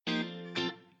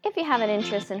If you have an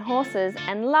interest in horses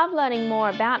and love learning more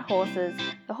about horses,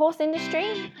 the horse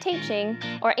industry, teaching,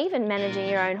 or even managing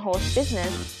your own horse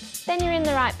business, then you're in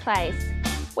the right place.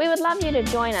 We would love you to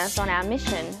join us on our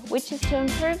mission, which is to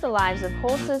improve the lives of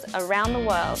horses around the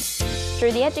world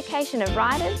through the education of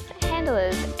riders,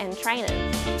 handlers, and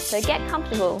trainers. So get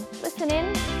comfortable, listen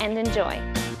in, and enjoy.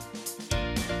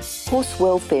 Horse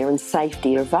welfare and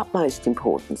safety are of utmost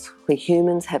importance where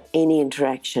humans have any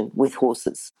interaction with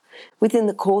horses. Within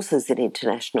the courses at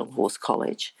International Horse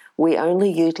College, we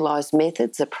only utilise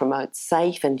methods that promote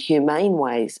safe and humane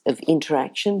ways of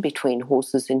interaction between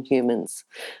horses and humans.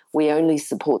 We only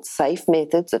support safe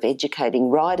methods of educating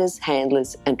riders,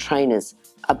 handlers and trainers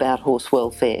about horse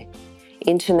welfare.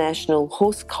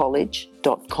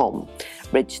 internationalhorsecollege.com,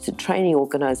 registered training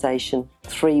organisation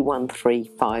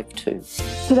 31352.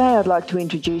 Today I'd like to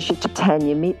introduce you to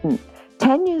Tanya Mitten.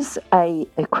 Tanya's an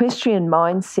equestrian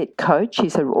mindset coach.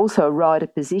 She's also a rider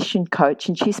position coach,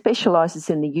 and she specialises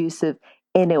in the use of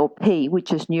NLP,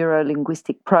 which is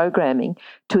neuro-linguistic programming,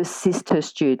 to assist her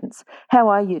students. How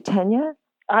are you, Tanya?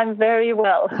 I'm very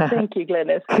well. Thank you,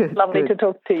 Glenys. Lovely to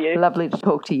talk to you. Lovely to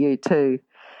talk to you too.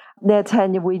 Now,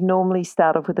 Tanya, we normally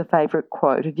start off with a favourite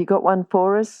quote. Have you got one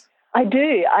for us? I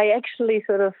do. I actually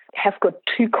sort of have got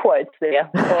two quotes there.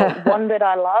 Well, one that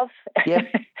I love.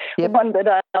 Yep. One that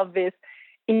I love is,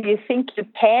 if you think you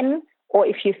can or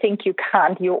if you think you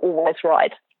can't, you're always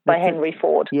right, by Henry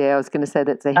Ford. Yeah, I was going to say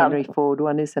that's a Henry Ford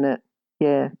one, isn't it?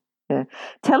 Yeah.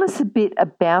 Tell us a bit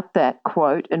about that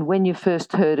quote and when you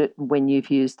first heard it and when you've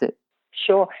used it.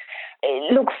 Sure.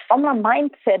 Look, from a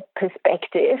mindset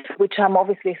perspective, which I'm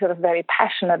obviously sort of very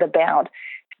passionate about,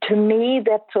 to me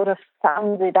that sort of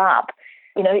sums it up.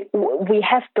 You know, we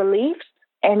have beliefs,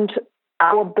 and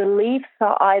our beliefs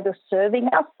are either serving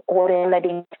us or they're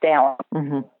letting us down.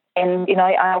 Mm-hmm. And, you know,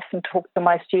 I often talk to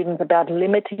my students about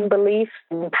limiting beliefs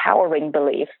and empowering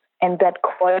beliefs. And that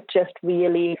quote just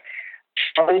really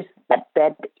shows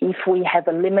that if we have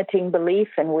a limiting belief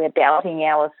and we're doubting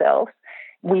ourselves,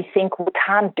 we think we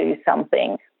can't do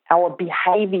something, our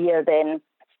behavior then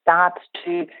starts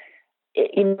to,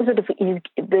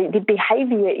 the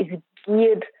behavior is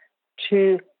geared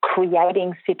to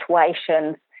creating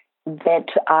situations that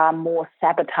are more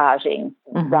sabotaging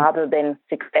rather than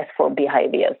successful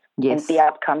behaviors. Yes. And the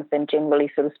outcomes then generally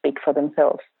sort of speak for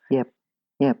themselves. Yep.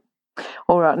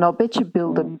 All right, and I'll bet you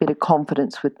build a bit of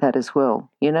confidence with that as well,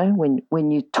 you know,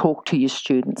 when you talk to your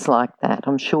students like that.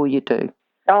 I'm sure you do.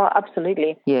 Oh,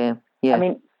 absolutely. Yeah. I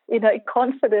mean, you know,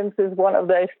 confidence is one of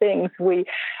those things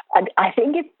I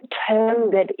think it's a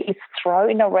term that is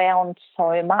thrown around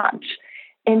so much.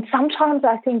 And sometimes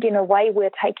I think in a way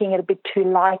we're taking it a bit too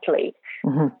lightly.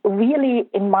 Mm-hmm. Really,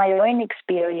 in my own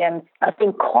experience, I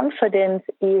think confidence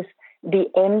is the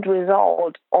end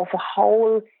result of a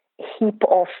whole heap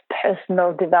of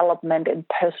personal development and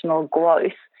personal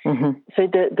growth. Mm-hmm. So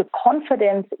the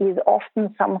confidence is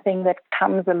often something that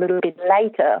comes a little bit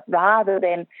later rather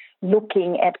than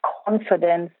looking at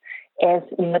confidence as,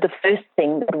 you know, the first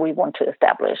thing that we want to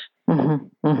establish.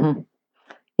 Mm-hmm. Mm-hmm.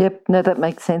 Yep, no, that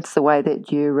makes sense the way that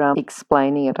you're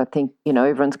explaining it. I think, you know,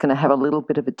 everyone's going to have a little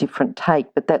bit of a different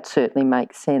take, but that certainly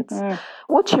makes sense.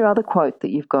 What's your other quote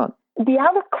that you've got? The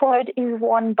other quote is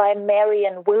one by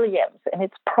Marianne Williams, and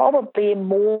it's probably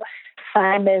more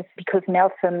famous because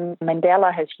Nelson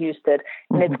Mandela has used it,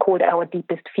 and it's called Our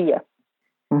Deepest Fear.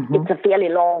 Mm-hmm. It's a fairly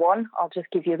long one. I'll just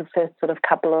give you the first sort of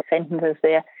couple of sentences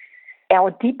there.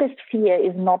 Our deepest fear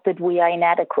is not that we are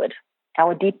inadequate.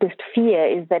 Our deepest fear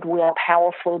is that we are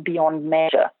powerful beyond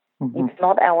measure. Mm-hmm. It's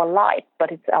not our light,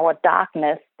 but it's our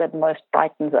darkness that most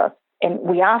brightens us. And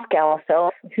we ask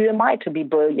ourselves, who am I to be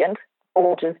brilliant,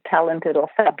 gorgeous, talented, or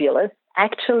fabulous?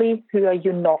 Actually, who are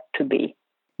you not to be?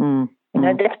 Mm-hmm. You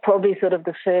know, that's probably sort of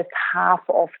the first half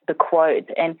of the quote.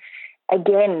 And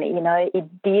again, you know,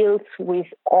 it deals with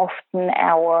often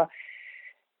our,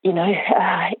 you know,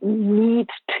 need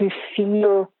to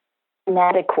feel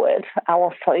inadequate,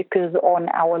 our focus on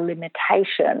our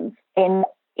limitations. And,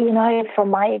 you know, from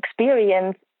my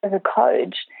experience as a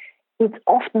coach, it's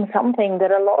often something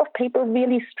that a lot of people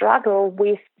really struggle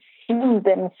with seeing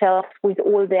themselves with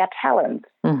all their talents.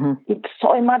 Mm-hmm. It's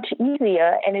so much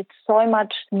easier and it's so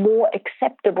much more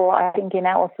acceptable, I think, in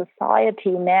our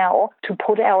society now to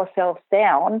put ourselves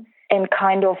down and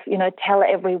kind of, you know, tell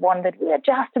everyone that we are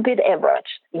just a bit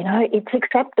average. You know, it's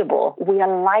acceptable. We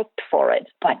are liked for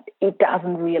it, but it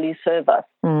doesn't really serve us.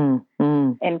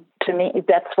 And to me,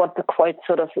 that's what the quote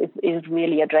sort of is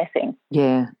really addressing.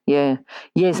 Yeah.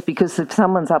 Yes, because if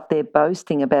someone's up there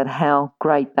boasting about how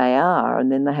great they are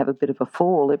and then they have a bit of a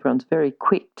fall, everyone's very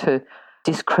quick to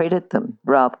discredit them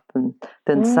rather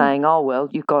than saying, oh, well,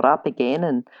 you got up again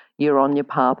and you're on your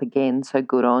path again, so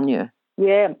good on you.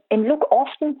 Yeah, and look,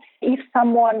 often if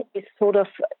someone is sort of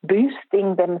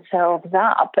boosting themselves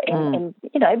up and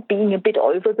being a bit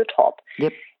over the top,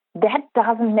 that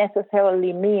doesn't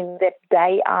necessarily mean that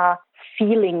they are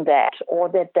feeling that or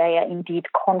that they are indeed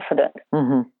confident.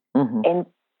 And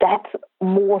that's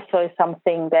more so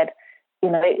something that,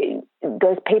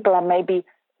 those people are maybe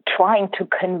trying to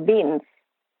convince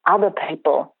other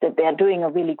people that they're doing a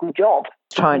really good job.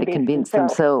 Trying to convince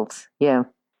themselves. Yeah.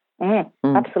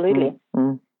 Absolutely.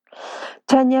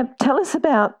 Tanya, tell us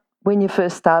about when you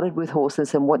first started with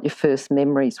horses and what your first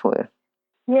memories were.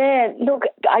 Yeah, look,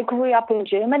 I grew up in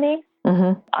Germany.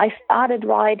 I started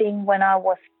riding when I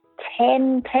was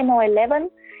 10 or 11,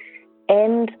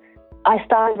 and I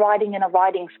started riding in a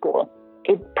riding school.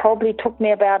 It probably took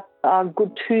me about a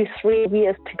good 2-3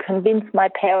 years to convince my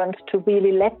parents to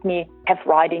really let me have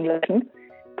riding lessons,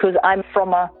 because I'm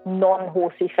from a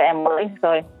non-horsey family.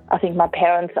 So I think my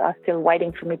parents are still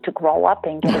waiting for me to grow up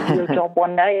and get a real job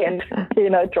one day and,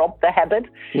 drop the habit.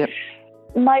 Yep.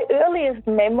 My earliest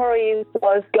memories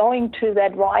was going to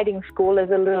that riding school as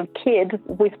a little kid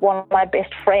with one of my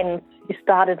best friends who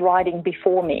started riding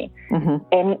before me,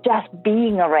 and just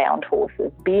being around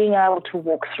horses, being able to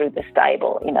walk through the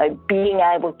stable, being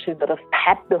able to sort of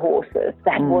pat the horses.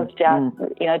 That was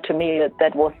just, to me,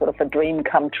 that was sort of a dream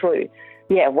come true.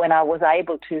 Yeah, when I was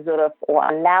able to or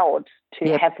allowed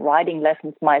to have riding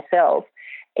lessons myself,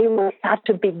 it was such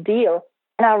a big deal.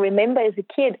 And I remember as a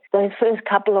kid, those first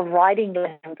couple of riding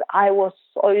lessons, I was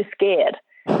so scared.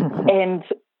 And,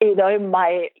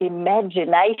 my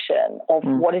imagination of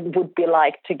what it would be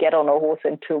like to get on a horse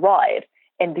and to ride,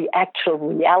 and the actual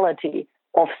reality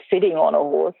of sitting on a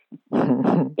horse.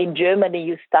 In Germany,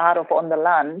 you start off on the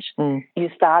lunge. You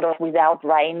start off without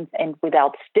reins and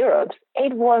without stirrups.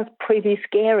 It was pretty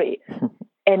scary.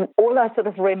 And all I sort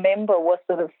of remember was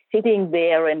sort of sitting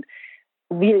there and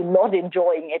really not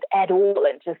enjoying it at all.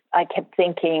 And just, I kept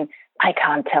thinking, I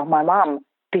can't tell my mum,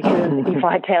 because if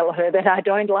I tell her that I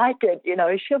don't like it,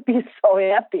 she'll be so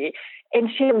happy and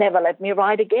she'll never let me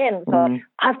ride again. So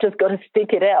I've just got to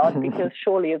stick it out, because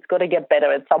surely it's got to get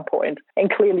better at some point.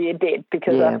 And clearly it did,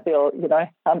 because I'm still,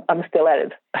 I'm still at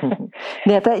it.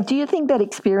 Now, do you think that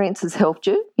experience has helped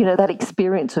you? That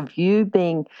experience of you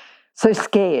being so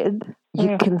scared,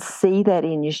 you can see that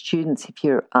in your students if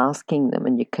you're asking them,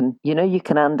 and you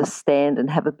can understand and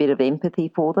have a bit of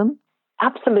empathy for them?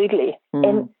 Absolutely.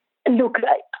 And look,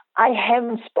 I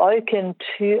haven't spoken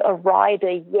to a rider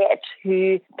yet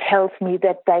who tells me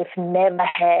that they've never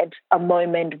had a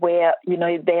moment where,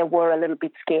 they were a little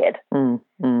bit scared.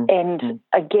 And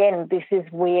again, this is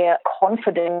where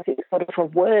confidence is sort of a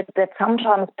word that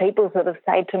sometimes people sort of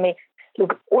say to me,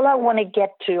 look, all I want to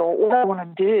get to, or all I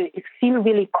want to do, is feel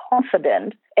really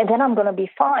confident, and then I'm going to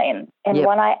be fine. And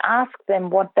when I ask them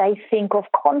what they think of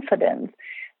confidence,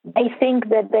 they think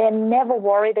that they're never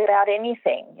worried about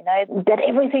anything, that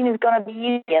everything is going to be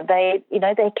easier.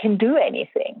 They can do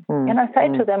anything. And I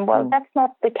say to them, well, that's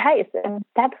not the case. And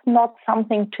that's not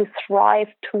something to thrive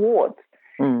towards.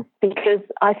 Because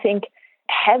I think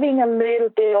having a little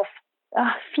bit of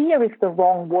fear is the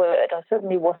wrong word. I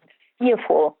certainly wasn't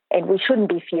fearful, and we shouldn't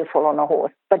be fearful on a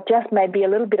horse, but just maybe a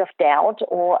little bit of doubt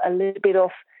or a little bit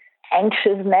of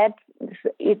anxiousness.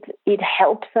 It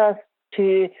helps us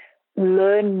to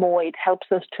learn more. It helps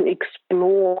us to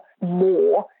explore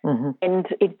more, and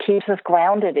it keeps us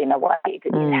grounded in a way.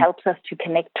 It helps us to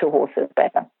connect to horses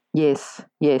better. Yes.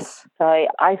 So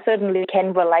I certainly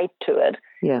can relate to it.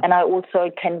 Yeah. And I also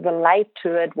can relate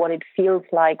to it, what it feels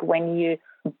like when you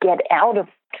get out of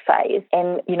phase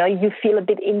and, you feel a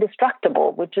bit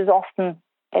indestructible, which is often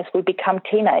as we become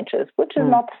teenagers, which is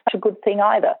not such a good thing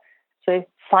either. So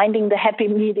finding the happy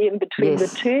medium between the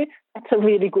two, that's a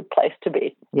really good place to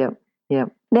be. Yeah.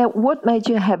 Now, what made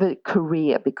you have a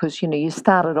career? Because, you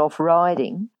started off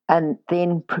riding and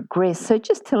then progressed. So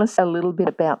just tell us a little bit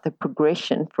about the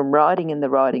progression from riding in the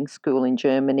riding school in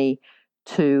Germany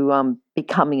to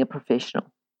becoming a professional.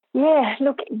 Yeah,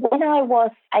 look, when I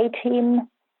was 18,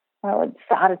 it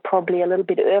started probably a little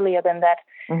bit earlier than that.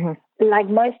 Like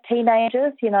most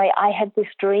teenagers, I had this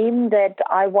dream that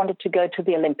I wanted to go to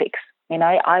the Olympics.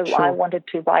 I wanted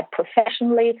to ride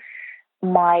professionally.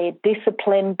 My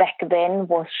discipline back then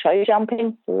was show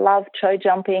jumping, loved show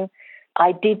jumping.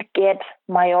 I did get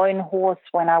my own horse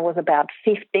when I was about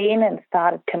 15 and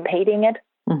started competing it.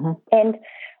 And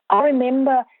I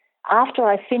remember after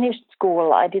I finished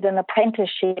school, I did an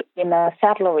apprenticeship in a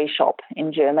saddlery shop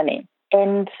in Germany.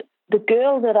 And the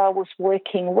girl that I was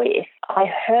working with, I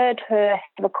heard her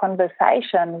have a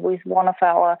conversation with one of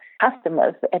our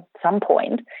customers at some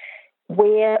point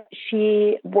where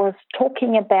she was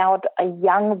talking about a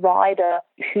young rider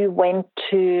who went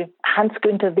to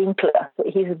Hans-Günther Winkler.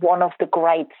 He's one of the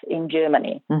greats in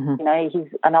Germany. Mm-hmm. You know, he's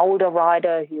an older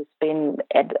rider who's been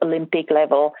at Olympic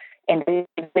level and is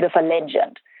a bit of a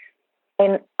legend.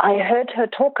 And I heard her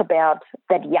talk about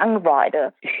that young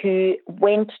rider who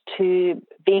went to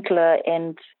Winkler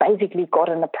and basically got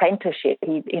an apprenticeship.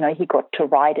 He got to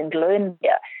ride and learn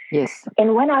there. Yes.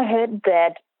 And when I heard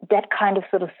that kind of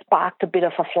sort of sparked a bit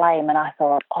of a flame, and I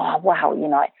thought, oh, wow,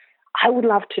 I would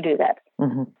love to do that.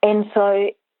 Mm-hmm. And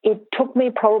so it took me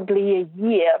probably a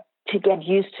year to get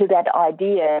used to that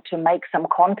idea, to make some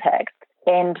contacts.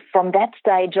 And from that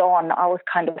stage on, I was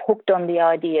kind of hooked on the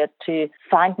idea to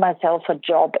find myself a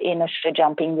job in a show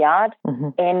jumping yard mm-hmm.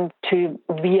 and to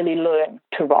really learn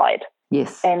to ride.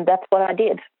 Yes. And that's what I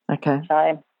did. Okay.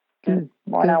 So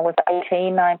when I was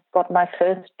 18, I got my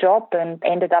first job and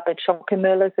ended up at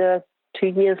Schockemöller 2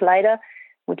 years later,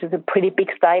 which is a pretty big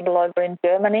stable over in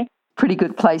Germany. Pretty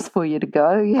good place for you to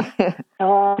go, yeah.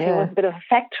 Oh, yeah. It was a bit of a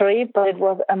factory, but it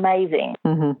was amazing.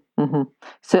 Mm-hmm, mm-hmm.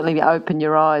 Certainly open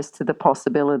your eyes to the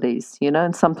possibilities,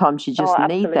 and sometimes you just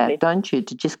need that, don't you,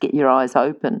 to just get your eyes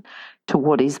open to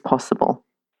what is possible.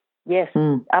 Yes,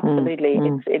 absolutely.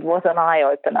 It was an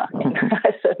eye-opener.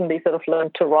 I certainly sort of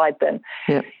learned to ride then.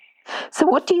 Yeah. So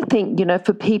what do you think,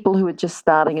 for people who are just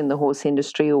starting in the horse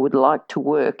industry or would like to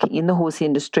work in the horse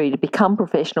industry to become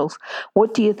professionals,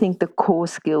 what do you think the core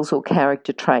skills or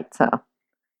character traits are?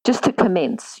 Just to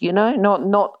commence,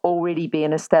 not already be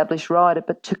an established rider,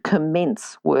 but to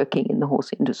commence working in the horse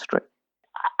industry.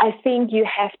 I think you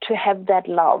have to have that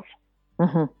love.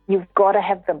 Mm-hmm. You've got to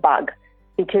have the bug.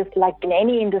 Because like in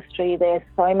any industry, there's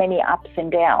so many ups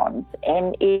and downs,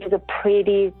 and it's a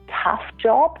pretty tough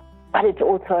job, but it's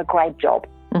also a great job.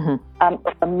 Mm-hmm.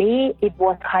 For me, it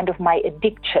was kind of my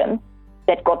addiction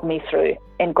that got me through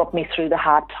the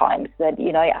hard times. That,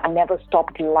 I never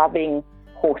stopped loving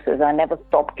horses. I never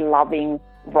stopped loving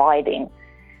riding.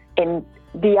 And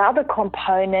the other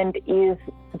component is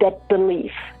that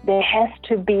belief. There has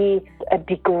to be a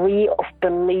degree of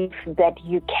belief that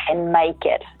you can make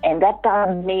it. And that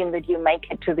doesn't mean that you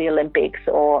make it to the Olympics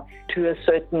or to a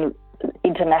certain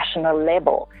international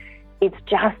level. It's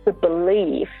just the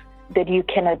belief that you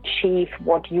can achieve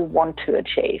what you want to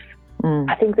achieve.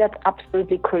 I think that's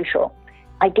absolutely crucial.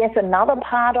 I guess another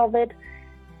part of it,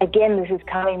 again, this is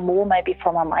coming more maybe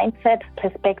from a mindset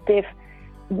perspective.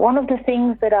 One of the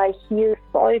things that I hear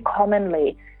so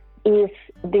commonly is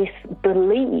this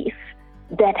belief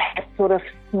that has sort of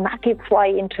snuck its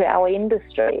way into our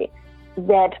industry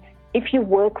that if you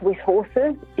work with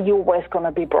horses, you're always going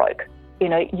to be broke.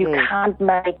 You can't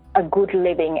make a good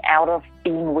living out of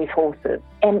being with horses.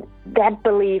 And that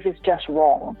belief is just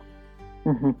wrong.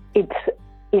 Mm-hmm.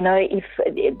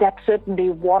 If that's certainly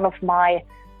one of my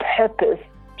purpose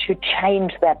to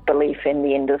change that belief in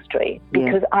the industry,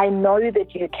 because I know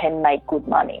that you can make good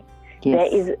money.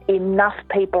 Yes. There is enough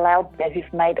people out there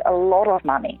who've made a lot of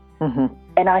money. Mm-hmm.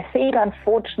 And I think,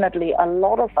 unfortunately, a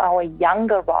lot of our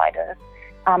younger riders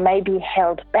are maybe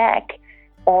held back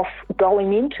of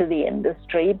going into the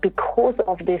industry because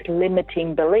of this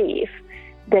limiting belief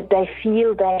that they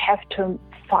feel they have to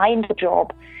find a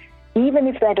job, even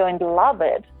if they don't love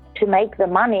it, to make the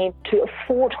money to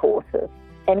afford horses.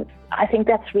 And I think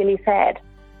that's really sad.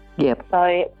 Yep.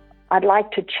 So I'd like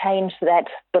to change that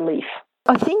belief.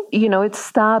 I think, it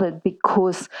started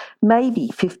because maybe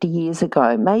 50 years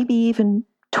ago, maybe even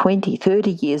 20,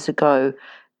 30 years ago,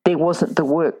 there wasn't the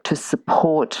work to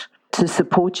support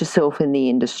yourself in the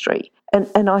industry.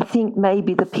 And I think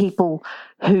maybe the people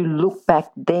who look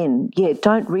back then,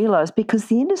 don't realise, because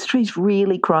the industry's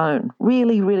really grown,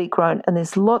 really, really grown. And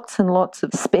there's lots and lots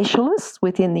of specialists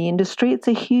within the industry. It's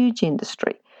a huge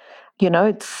industry.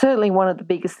 It's certainly one of the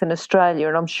biggest in Australia,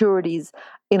 and I'm sure it is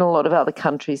in a lot of other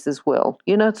countries as well.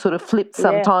 It sort of flips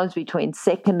sometimes between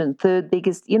second and third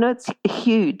biggest. It's a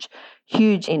huge,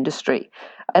 huge industry.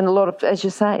 And a lot of, as you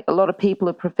say, a lot of people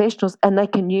are professionals, and they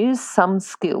can use some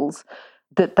skills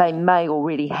that they may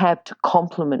already have to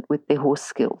complement with their horse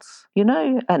skills,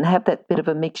 and have that bit of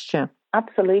a mixture.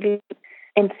 Absolutely.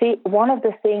 And see, one of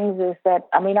the things is that,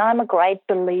 I'm a great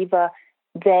believer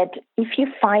that if you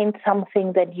find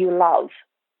something that you love,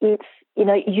 it's,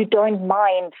 you don't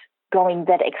mind going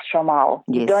that extra mile.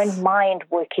 Yes. You don't mind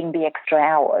working the extra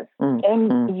hours.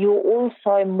 And you're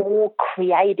also more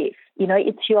creative.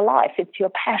 It's your life. It's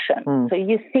your passion. So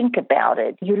you think about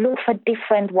it. You look for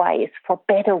different ways, for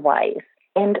better ways.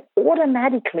 And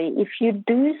automatically, if you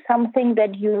do something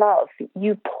that you love,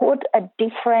 you put a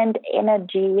different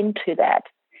energy into that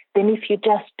than if you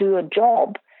just do a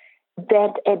job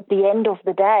that at the end of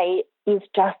the day is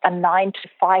just a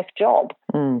 9-to-5 job.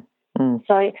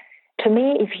 So to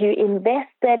me, if you invest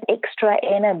that extra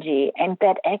energy and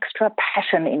that extra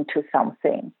passion into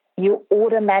something, you're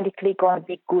automatically going to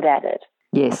be good at it.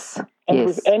 Yes. And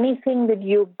with anything that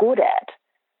you're good at,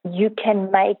 you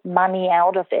can make money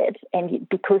out of it, and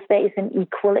because there is an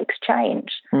equal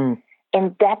exchange.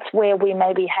 And that's where we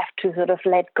maybe have to sort of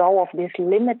let go of this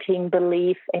limiting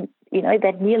belief and,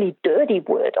 that nearly dirty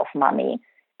word of money,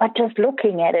 but just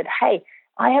looking at it, hey,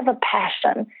 I have a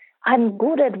passion. I'm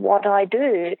good at what I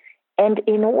do. And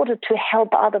in order to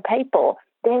help other people,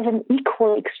 there's an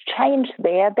equal exchange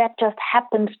there that just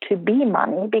happens to be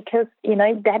money because,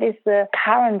 that is the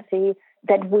currency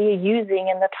that we're using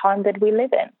in the time that we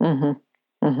live in.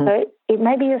 So it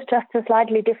maybe is just a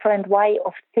slightly different way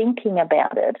of thinking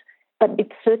about it, but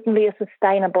it's certainly a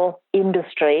sustainable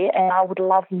industry, and I would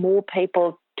love more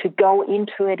people to go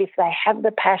into it if they have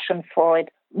the passion for it,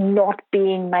 not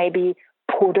being maybe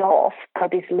put off by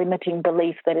this limiting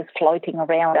belief that is floating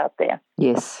around out there.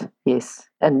 Yes.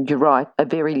 And you're right, a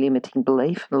very limiting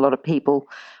belief. A lot of people,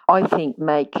 I think,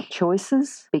 make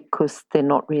choices because they're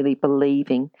not really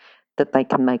believing that they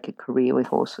can make a career with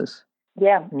horses.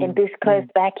 Yeah, and this goes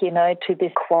back, to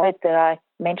this quote that I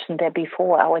mentioned there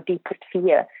before, our deepest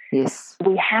fear. Yes.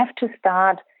 We have to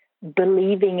start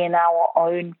believing in our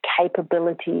own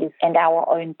capabilities and our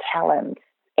own talents.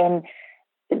 And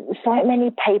so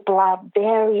many people are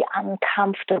very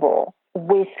uncomfortable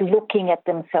with looking at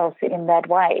themselves in that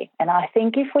way. And I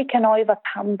think if we can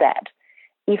overcome that,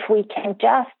 if we can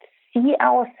just see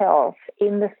ourselves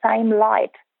in the same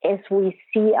light as we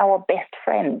see our best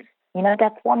friends,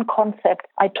 that's one concept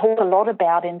I talk a lot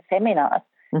about in seminars,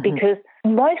 because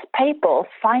most people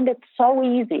find it so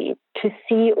easy to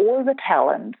see all the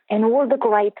talent and all the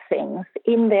great things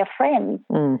in their friends,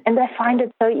 and they find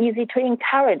it so easy to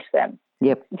encourage them.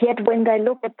 Yep. Yet when they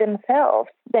look at themselves,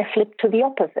 they flip to the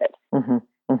opposite.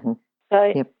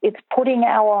 So it's putting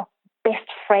our best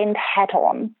friend hat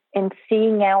on and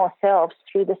seeing ourselves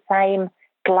through the same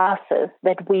glasses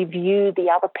that we view the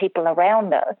other people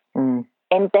around us.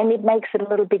 And then it makes it a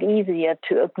little bit easier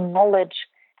to acknowledge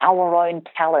our own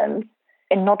talents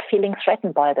and not feeling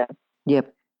threatened by them.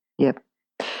 Yep.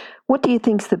 What do you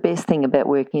think's the best thing about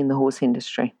working in the horse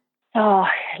industry? Oh,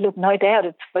 look, no doubt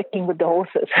it's working with the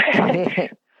horses.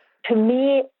 To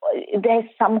me, there's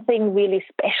something really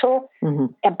special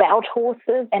about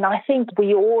horses, and I think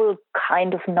we all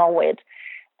kind of know it.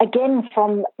 Again,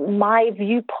 from my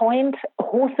viewpoint,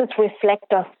 horses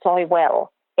reflect us so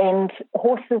well, and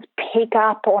horses pick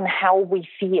up on how we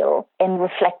feel and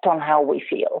reflect on how we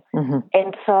feel.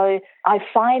 And so I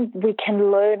find we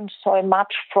can learn so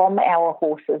much from our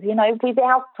horses,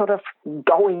 without sort of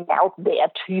going out there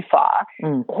too far.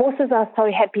 Horses are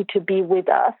so happy to be with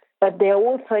us, but they're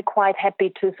also quite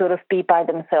happy to sort of be by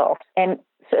themselves. And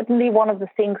certainly one of the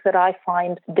things that I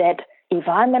find that if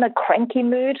I'm in a cranky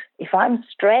mood, if I'm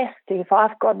stressed, if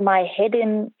I've got my head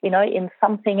in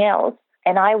something else,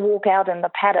 and I walk out in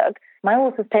the paddock, my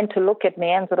horses tend to look at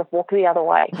me and sort of walk the other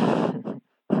way.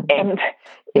 And,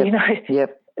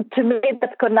 to me,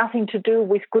 that's got nothing to do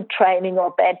with good training or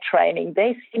bad training.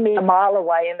 They see me a mile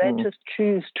away and they just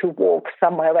choose to walk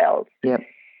somewhere else.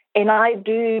 And I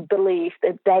do believe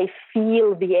that they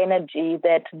feel the energy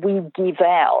that we give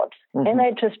out, and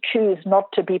they just choose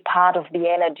not to be part of the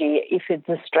energy if it's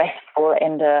a stressful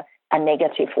and a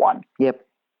negative one.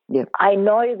 I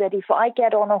know that if I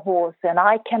get on a horse and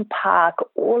I can park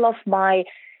all of my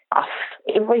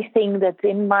everything that's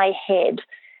in my head,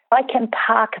 I can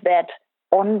park that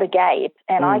on the gate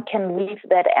and I can leave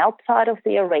that outside of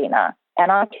the arena,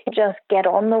 and I can just get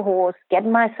on the horse, get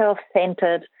myself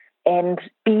centered, and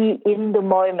be in the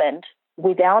moment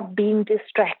without being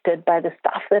distracted by the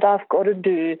stuff that I've got to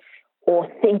do or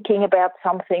thinking about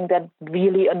something that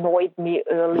really annoyed me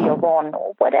earlier on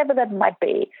or whatever that might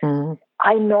be.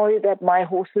 I know that my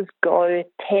horses go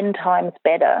 10 times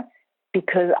better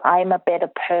because I'm a better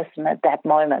person at that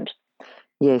moment.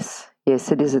 Yes,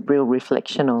 it is a real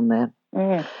reflection on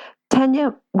that.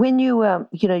 Tanya, when you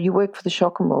you work for the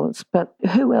Schockemores, but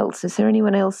who else? Is there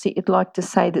anyone else that you'd like to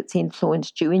say that's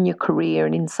influenced you in your career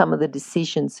and in some of the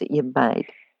decisions that you've made?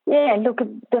 Yeah, look,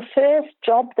 the first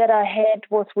job that I had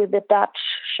was with a Dutch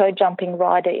show jumping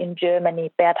rider in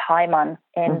Germany, Bert Heimann,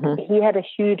 and he had a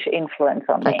huge influence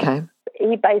on me. Okay.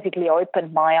 He basically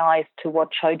opened my eyes to what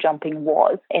show jumping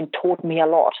was and taught me a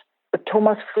lot. But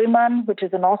Thomas Frühmann, which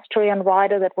is an Austrian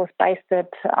rider that was based at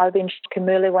Albin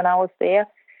Schmöhle when I was there,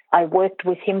 I worked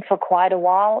with him for quite a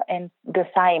while, and the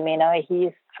same,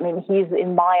 he's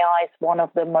in my eyes one of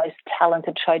the most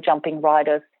talented show jumping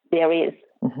riders there is.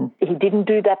 Mm-hmm. He didn't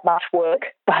do that much work,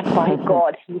 but by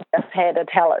God, he just had a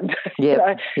talent.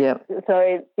 Yeah.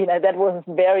 So, that was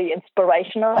very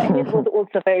inspirational, and it was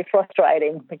also very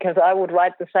frustrating because I would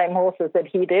ride the same horses that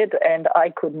he did, and I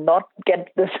could not get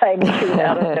the same tune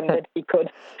out of them that he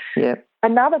could. Yeah.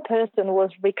 Another person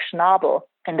was Rick Schnabel,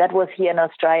 and that was here in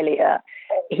Australia.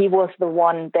 He was the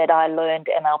one that I learned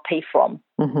NLP from.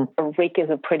 Mm-hmm. Rick is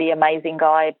a pretty amazing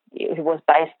guy. He was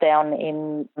based down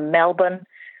in Melbourne.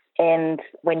 And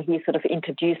when he sort of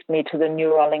introduced me to the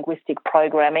neuro-linguistic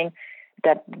programming,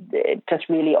 that it just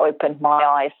really opened my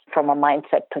eyes from a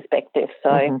mindset perspective.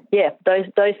 So,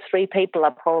 those three people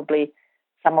are probably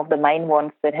some of the main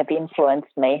ones that have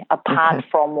influenced me, apart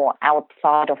from or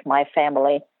outside of my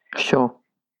family. Sure.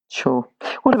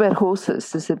 What about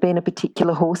horses? Has there been a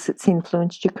particular horse that's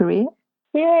influenced your career?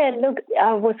 Yeah, look,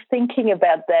 I was thinking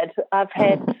about that. I've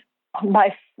had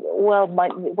it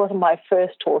wasn't my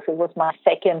first horse, it was my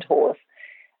second horse.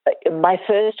 My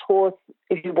first horse,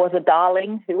 he was a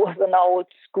darling. He was an old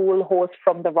school horse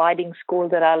from the riding school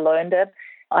that I learned at.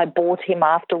 I bought him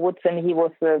afterwards, and he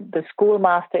was the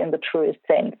schoolmaster in the truest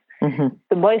sense. Mm-hmm.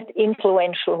 The most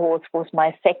influential horse was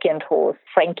my second horse,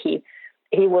 Frankie.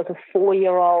 He was a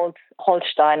 4-year-old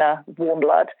Holsteiner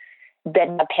warmblood that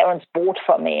my parents bought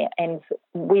for me, and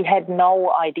we had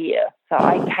no idea. So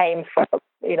I came from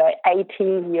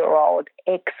 18-year-old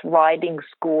ex-riding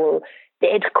school,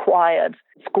 dead quiet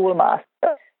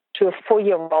schoolmaster to a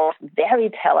 4-year-old, very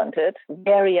talented,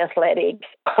 very athletic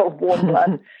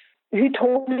warmblood who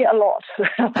taught me a lot.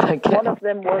 Okay. One of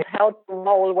them was how to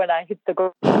roll when I hit the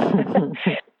ground.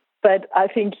 But I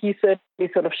think he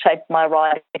certainly sort of shaped my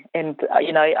riding. And,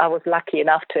 I was lucky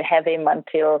enough to have him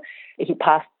until he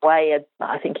passed away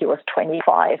I think he was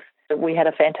 25. We had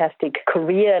a fantastic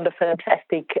career and a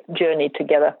fantastic journey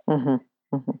together.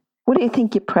 Mm-hmm. Mm-hmm. What do you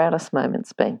think your proudest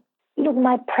moment's been? Look,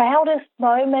 my proudest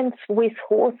moments with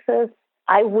horses,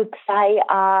 I would say,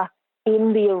 are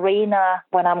in the arena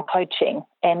when I'm coaching.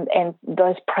 And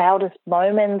those proudest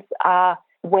moments are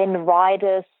when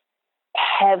riders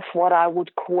have what I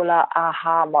would call a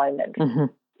aha moment. Mm-hmm.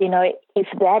 If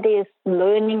that is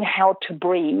learning how to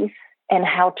breathe and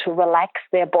how to relax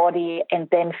their body and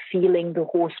then feeling the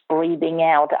horse breathing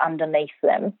out underneath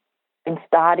them and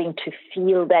starting to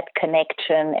feel that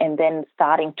connection and then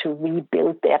starting to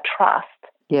rebuild their trust.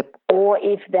 Yep. Or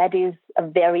if that is a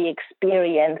very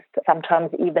experienced,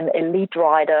 sometimes even elite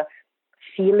rider,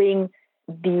 feeling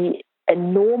the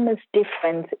enormous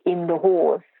difference in the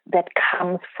horse that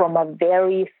comes from a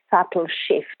very subtle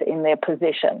shift in their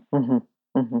position. Mm-hmm.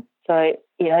 Mm-hmm. So,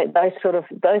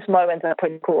 those moments are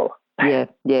pretty cool. Yeah.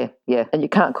 And you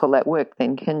can't call that work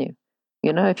then, can you?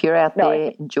 If you're out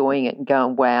there enjoying it and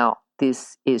going, wow,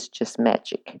 this is just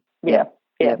magic. Yeah.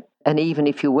 And even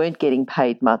if you weren't getting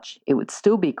paid much, it would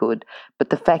still be good.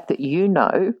 But the fact that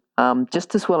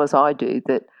just as well as I do,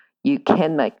 that you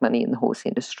can make money in the horse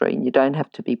industry and you don't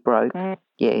have to be broke. Mm.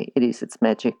 Yeah, it is. It's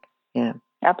magic. Yeah.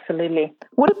 Absolutely.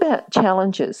 What about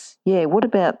challenges? Yeah, what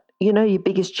about, your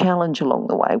biggest challenge along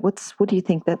the way? What do you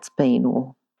think that's been?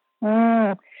 Or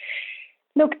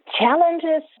Look,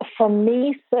 challenges for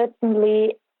me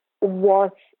certainly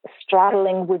was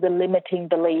struggling with a limiting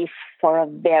belief for a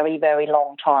very, very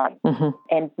long time. Mm-hmm.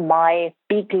 And my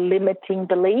big limiting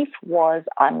belief was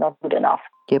I'm not good enough.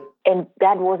 Yep. And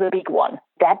that was a big one.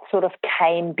 That sort of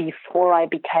came before I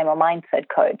became a mindset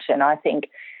coach. And I think,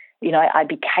 I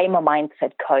became a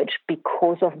mindset coach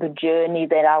because of the journey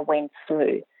that I went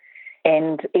through.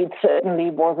 And it certainly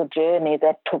was a journey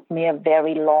that took me a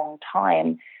very long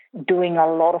time, doing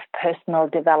a lot of personal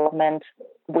development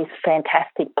with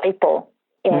fantastic people.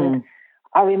 And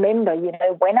I remember,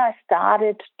 when I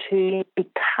started to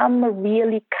become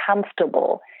really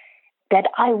comfortable that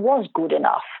I was good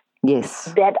enough. Yes.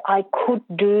 That I could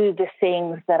do the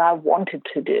things that I wanted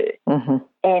to do. Mm-hmm.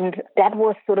 And that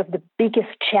was sort of the biggest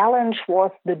challenge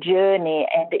was the journey,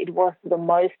 and it was the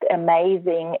most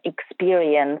amazing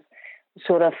experience,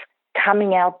 sort of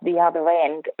coming out the other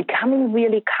end, becoming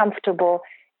really comfortable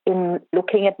in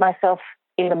looking at myself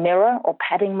in the mirror or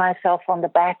patting myself on the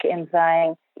back and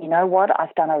saying, you know what,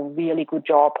 I've done a really good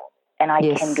job and I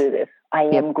can do this. I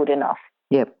am good enough.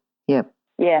 Yep.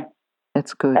 Yeah.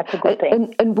 That's good. That's a good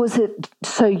thing. And was it,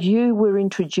 so you were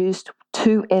introduced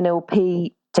to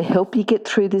NLP to help you get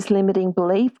through this limiting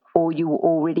belief, or you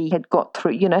already had got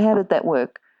through, how did that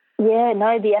work? Yeah,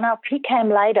 no, the NLP came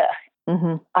later.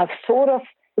 Mm-hmm. I've sort of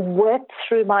worked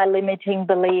through my limiting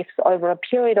beliefs over a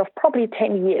period of probably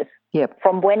 10 years. Yep.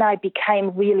 From when I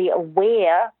became really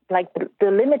aware, like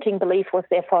the limiting belief was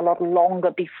there for a lot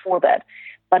longer before that.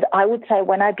 But I would say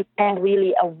when I became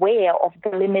really aware of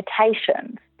the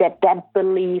limitations that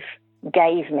belief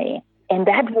gave me. And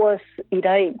that was,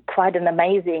 quite an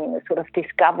amazing sort of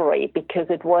discovery, because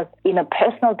it was in a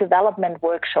personal development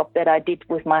workshop that I did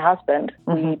with my husband.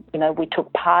 Mm-hmm. We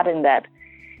took part in that.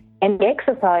 And the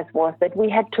exercise was that we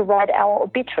had to write our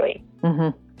obituary.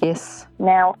 Mm-hmm. Yes.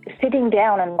 Now, sitting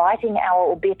down and writing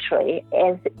our obituary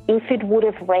as if it would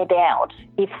have read out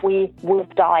if we would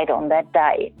have died on that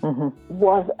day mm-hmm.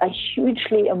 was a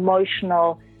hugely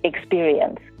emotional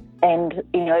experience. And,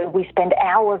 we spent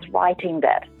hours writing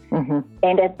that. Mm-hmm.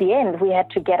 And at the end, we had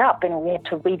to get up and we had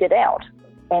to read it out.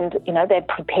 And, they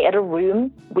prepared a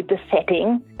room with the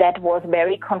setting that was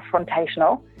very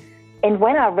confrontational. And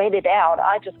when I read it out,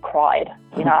 I just cried.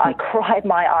 I cried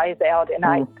my eyes out, and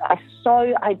I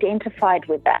so identified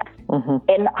with that. Mm-hmm.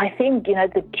 And I think,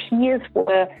 the tears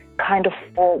were kind of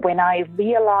for when I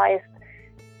realized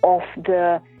of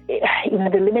the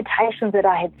limitations that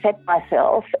I had set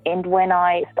myself, and when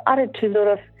I started to sort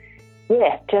of,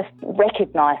 just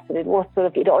recognize that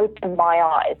it opened my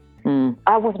eyes. Mm.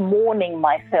 I was mourning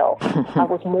myself. I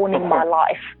was mourning my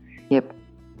life. Yep.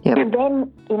 And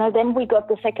then we got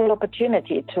the second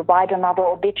opportunity to write another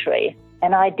obituary,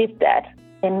 and I did that.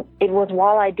 And it was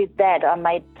while I did that, I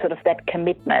made sort of that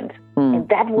commitment. Mm. And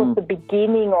that was the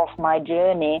beginning of my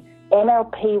journey.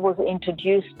 NLP was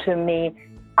introduced to me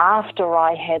after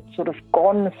I had sort of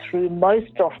gone through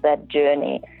most of that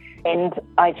journey. And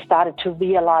I started to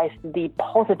realize the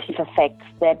positive effects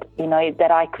that,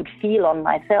 that I could feel on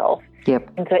myself. Yep.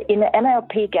 And so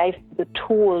NLP gave the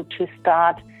tool to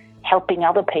start helping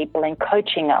other people and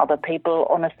coaching other people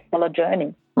on a similar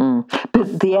journey. Mm.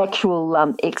 But the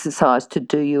actual exercise to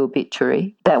do your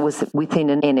obituary, that was within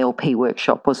an NLP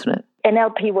workshop, wasn't it?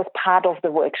 NLP was part of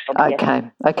the workshop. Okay.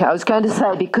 Yes. Okay. I was going to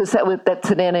say, because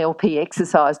that's an NLP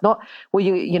exercise. Not, well,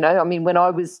 when I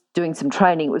was doing some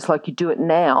training, it was like you do it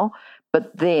now,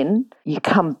 but then you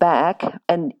come back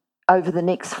and over the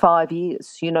next 5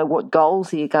 years, what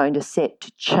goals are you going to set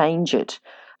to change it?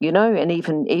 And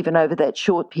even over that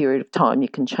short period of time, you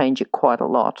can change it quite a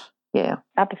lot. Yeah.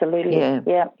 Absolutely.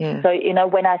 Yeah. So,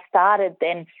 when I started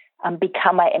then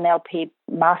become an NLP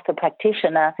master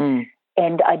practitioner,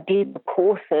 and I did the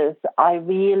courses, I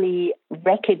really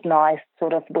recognized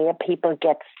sort of where people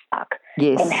get stuck.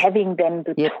 Yes. And having them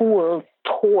the tools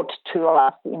taught to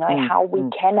us, how we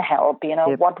can help,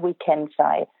 what we can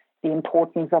say, the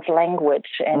importance of language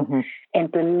and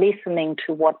the listening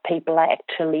to what people are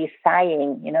actually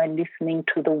saying, listening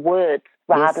to the words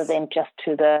rather than just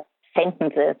to the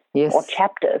sentences or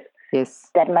chapters. Yes.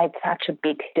 That made such a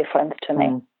big difference to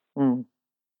me.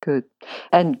 Good.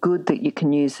 And good that you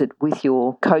can use it with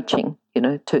your coaching,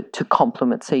 to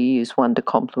complement. So you use one to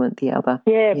complement the other.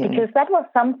 Yeah, because that was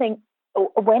something,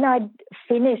 when I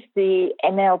finished the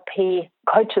NLP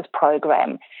coaches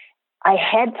program, I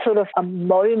had sort of a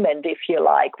moment, if you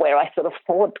like, where I sort of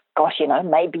thought, gosh,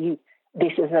 maybe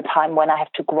this is a time when I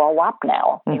have to grow up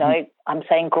now. Mm-hmm. I'm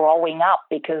saying growing up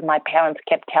because my parents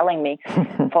kept telling me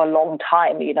for a long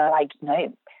time,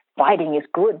 writing is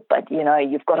good, but,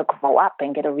 you've got to grow up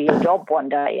and get a real job one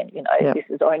day. And, this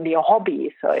is only a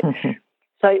hobby.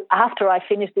 So after I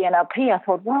finished the NLP, I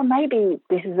thought, well, maybe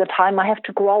this is the time I have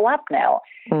to grow up now.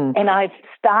 And I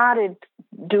started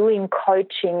doing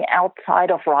coaching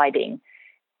outside of writing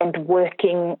and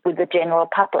working with the general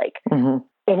public. Mm-hmm.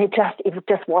 And it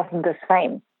just wasn't the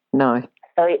same. No.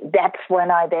 So that's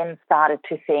when I then started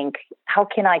to think, how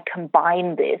can I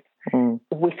combine this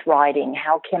with writing?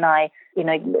 How can I,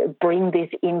 bring this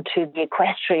into the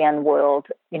equestrian world?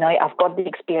 I've got the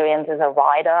experience as a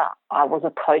rider. I was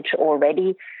a coach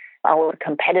already. I was a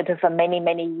competitor for many,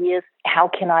 many years. How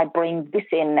can I bring this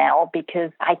in now?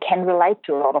 Because I can relate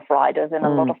to a lot of riders and a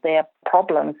lot of their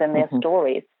problems and their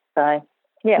stories. So,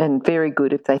 yeah. And very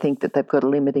good if they think that they've got a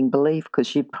limiting belief,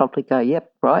 because you'd probably go,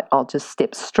 yep, right, I'll just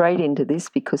step straight into this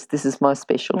because this is my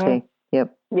specialty.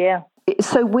 Yep. Yeah.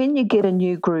 So when you get a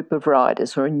new group of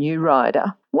riders or a new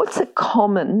rider, what's a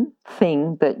common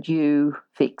thing that you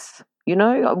fix?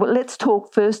 Let's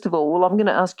talk first of all. Well, I'm going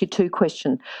to ask you two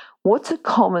questions. What's a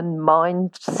common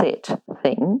mindset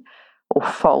thing or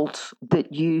fault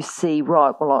that you see,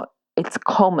 right, well, it's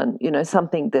common,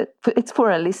 something that it's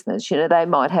for our listeners, they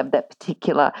might have that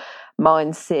particular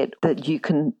mindset that you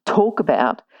can talk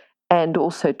about and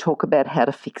also talk about how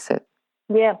to fix it.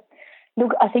 Yeah.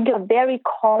 Look, I think a very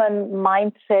common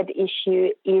mindset issue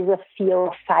is a fear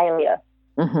of failure.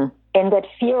 Mm-hmm. And that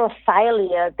fear of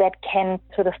failure that can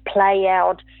sort of play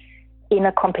out in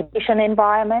a competition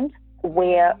environment.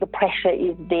 where the pressure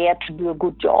is there to do a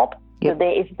good job. Yep. So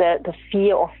there is the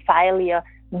fear of failure,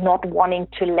 not wanting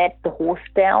to let the horse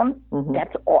down. Mm-hmm.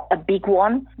 That's a big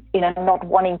one. Not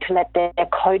wanting to let their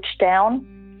coach down,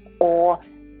 or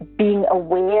being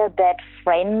aware that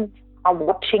friends are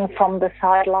watching from the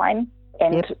sideline,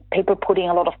 and Yep. people putting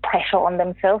a lot of pressure on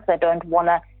themselves. They don't want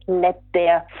to let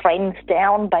their friends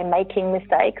down by making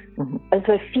mistakes. Mm-hmm. And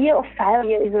so fear of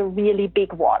failure is a really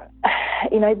big one.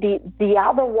 The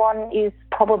other one is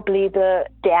probably the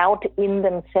doubt in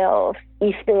themselves,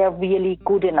 if they are really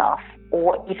good enough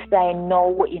or if they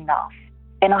know enough.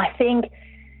 And I think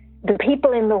the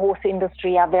people in the horse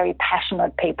industry are very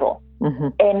passionate people. Mm-hmm.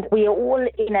 And we are all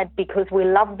in it because we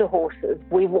love the horses.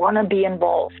 We want to be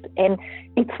involved. And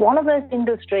it's one of those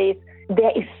industries,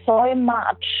 there is so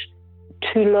much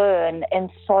to learn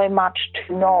and so much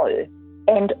to know.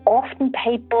 And often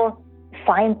people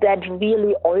find that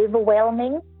really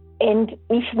overwhelming. And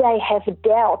if they have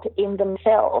doubt in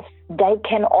themselves, they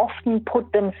can often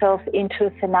put themselves into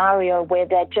a scenario where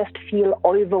they just feel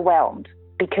overwhelmed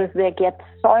because they get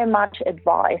so much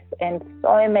advice and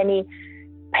so many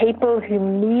people who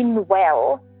mean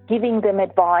well giving them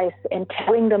advice and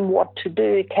telling them what to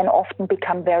do can often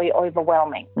become very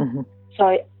overwhelming. Mm-hmm.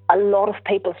 So a lot of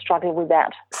people struggle with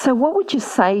that. So what would you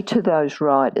say to those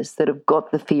riders that have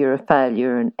got the fear of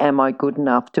failure and am I good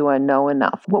enough? Do I know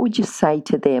enough? What would you say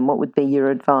to them? What would be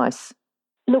your advice?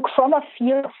 Look, from a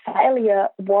fear of failure,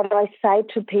 what I say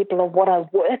to people or what I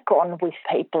work on with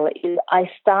people is I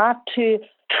start to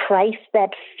trace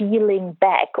that feeling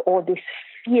back or this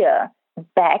fear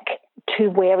back to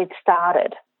where it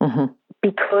started. Mm-hmm.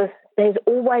 Because there's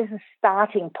always a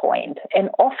starting point, and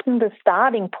often the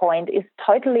starting point is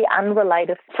totally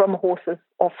unrelated from horses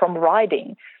or from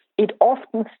riding. It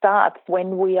often starts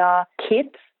when we are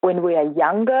kids, when we are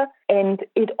younger, and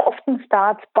it often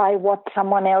starts by what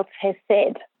someone else has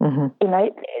said. Mm-hmm.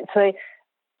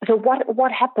 So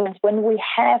what happens when we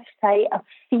have, say, a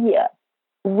fear?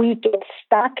 We get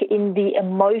stuck in the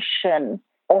emotion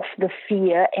of the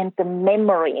fear and the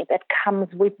memory that comes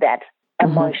with that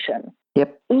emotion. Mm-hmm.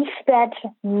 Yep. If that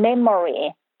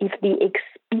memory, if the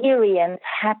experience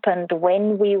happened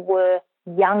when we were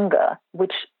younger,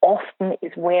 which often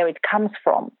is where it comes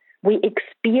from, we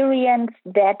experience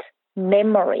that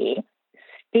memory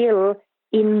still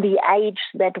in the age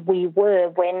that we were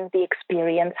when the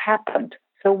experience happened.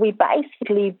 So we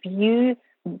basically view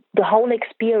the whole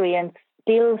experience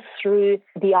still through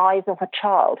the eyes of a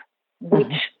child,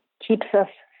 which keeps us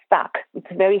stuck. It's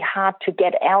very hard to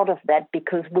get out of that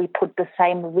because we put the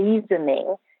same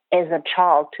reasoning as a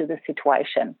child to the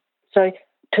situation. So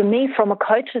to me, from a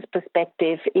coach's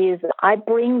perspective, is I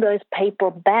bring those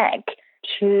people back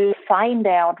to find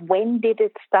out when did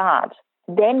it start.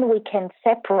 Then we can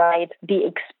separate the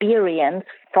experience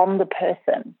from the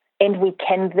person. And we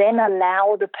can then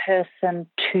allow the person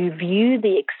to view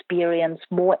the experience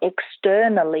more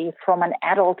externally from an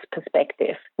adult's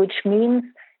perspective, which means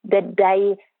that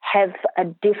they have a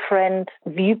different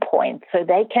viewpoint. So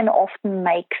they can often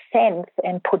make sense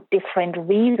and put different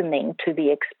reasoning to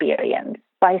the experience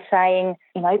by saying,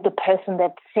 the person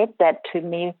that said that to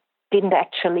me didn't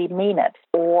actually mean it.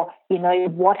 Or,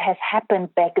 what has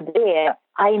happened back there.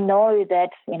 I know that,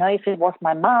 if it was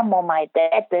my mom or my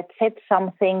dad that said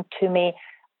something to me,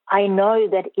 I know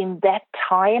that in that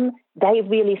time they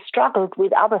really struggled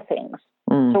with other things.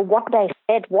 So what they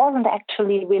said wasn't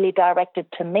actually really directed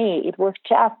to me. It was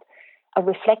just a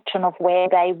reflection of where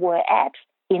they were at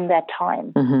in that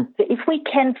time. Mm-hmm. So if we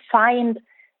can find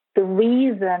the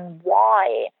reason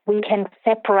why, we can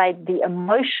separate the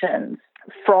emotions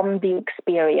from the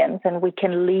experience and we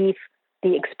can leave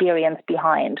the experience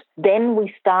behind. Then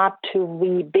we start to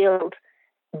rebuild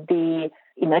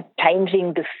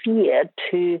changing the fear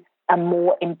to a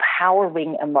more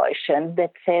empowering emotion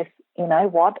that says, you know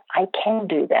what, I can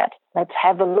do that. Let's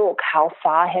have a look. How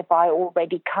far have I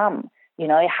already come?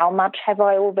 How much have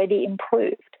I already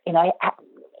improved?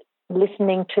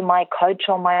 Listening to my coach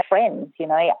or my friends,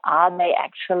 are they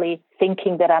actually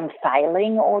thinking that I'm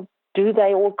failing, or do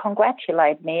they all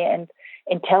congratulate me and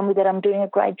tell me that I'm doing a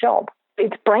great job?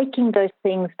 It's breaking those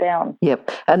things down.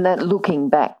 Yep. And that looking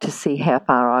back to see how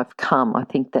far I've come, I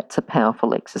think that's a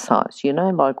powerful exercise.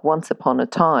 Like once upon a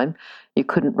time, you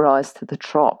couldn't rise to the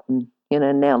trot and,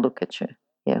 now look at you.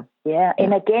 Yeah. Yeah.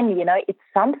 And again, it's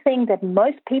something that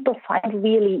most people find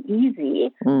really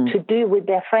easy to do with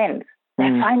their friends. They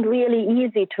find really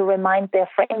easy to remind their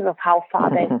friends of how far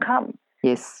they've come.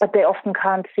 Yes. But they often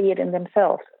can't see it in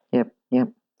themselves. Yep.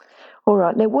 All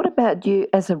right. Now, what about you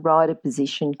as a rider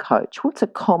position coach? What's a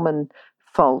common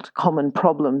fault, common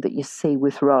problem that you see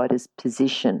with riders'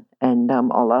 position? And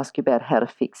I'll ask you about how to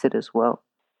fix it as well.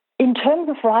 In terms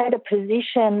of rider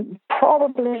position,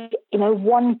 probably,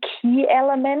 one key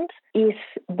element is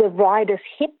the rider's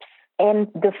hips and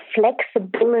the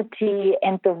flexibility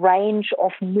and the range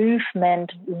of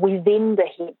movement within the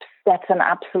hips. That's an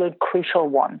absolute crucial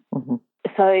one. Mm-hmm.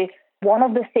 So one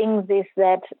of the things is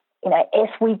that, as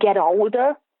we get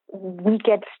older, we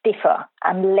get stiffer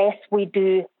unless we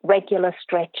do regular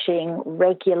stretching,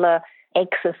 regular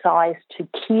exercise to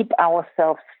keep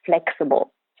ourselves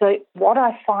flexible. So what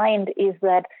I find is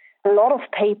that a lot of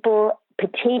people,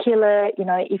 particularly,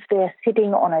 if they're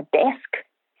sitting on a desk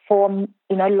for,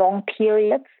 long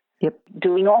periods, yep,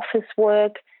 doing office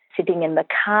work, sitting in the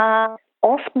car,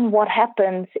 often what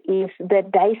happens is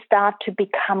that they start to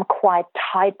become quite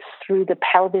tight through the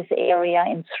pelvis area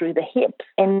and through the hips.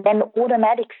 And then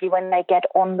automatically when they get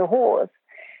on the horse,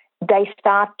 they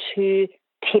start to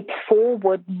tip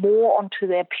forward more onto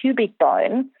their pubic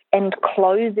bone and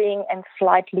closing and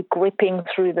slightly gripping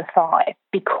through the thigh.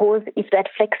 Because if that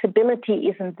flexibility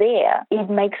isn't there, it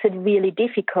makes it really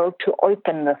difficult to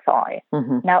open the thigh.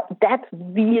 Mm-hmm. Now, that's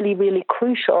really, really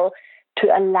crucial to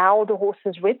allow the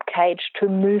horse's rib cage to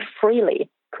move freely.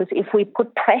 Because if we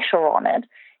put pressure on it,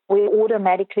 we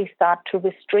automatically start to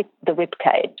restrict the rib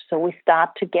cage. So we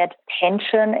start to get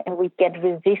tension and we get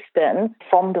resistance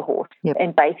from the horse. Yep.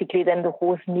 And basically then the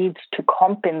horse needs to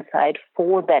compensate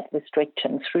for that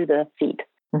restriction through the feet.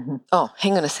 Mm-hmm. Oh,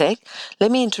 hang on a sec. Let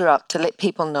me interrupt to let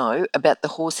people know about the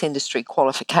horse industry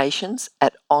qualifications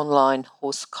at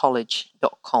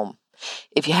onlinehorsecollege.com.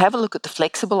 If you have a look at the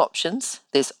flexible options,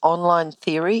 there's online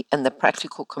theory and the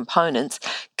practical components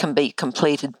can be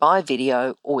completed by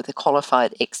video or with a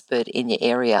qualified expert in your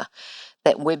area.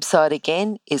 That website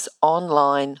again is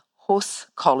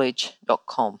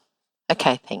onlinehorsecollege.com.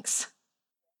 Okay, thanks.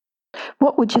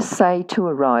 What would you say to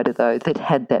a rider, though, that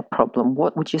had that problem?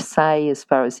 What would you say as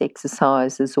far as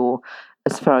exercises or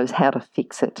as far as how to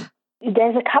fix it?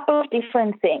 There's a couple of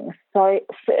different things. So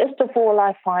first of all,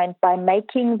 I find by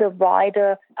making the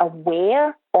rider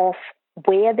aware of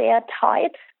where they are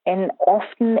tight, and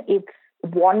often it's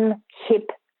one hip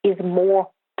is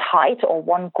more tight or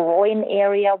one groin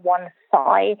area, one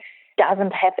thigh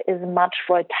doesn't have as much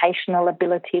rotational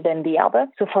ability than the other.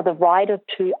 So for the rider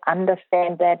to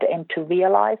understand that and to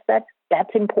realize that,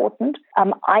 that's important.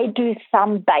 I do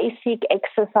some basic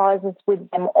exercises with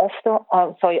them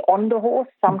on the horse,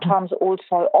 sometimes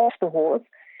also off the horse.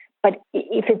 But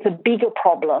if it's a bigger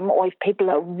problem or if people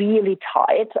are really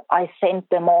tight, I send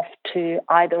them off to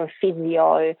either a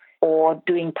physio or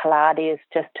doing Pilates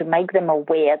just to make them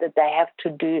aware that they have to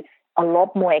do a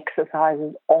lot more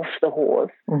exercises off the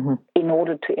horse in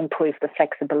order to improve the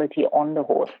flexibility on the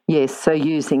horse. Yes, so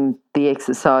using the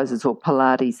exercises or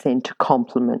Pilates then to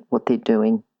complement what they're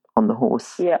doing on the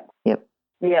horse. Yeah. Yep.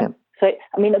 So,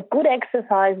 a good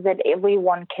exercise that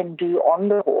everyone can do on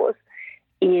the horse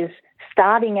is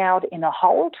starting out in a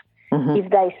hold. Mm-hmm. If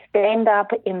they stand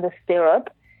up in the stirrup,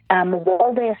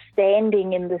 while they're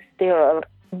standing in the stirrup,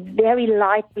 very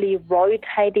lightly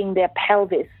rotating their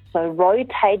pelvis. So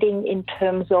rotating in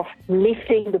terms of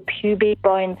lifting the pubic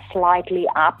bone slightly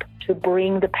up to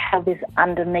bring the pelvis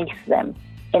underneath them.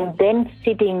 And then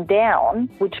sitting down,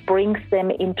 which brings them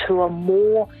into a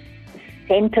more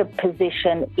center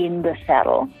position in the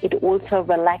saddle. It also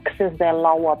relaxes their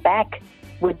lower back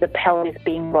with the pelvis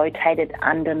being rotated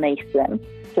underneath them.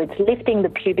 So it's lifting the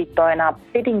pubic bone up,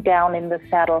 sitting down in the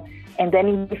saddle, and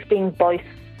then lifting both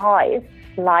thighs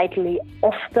slightly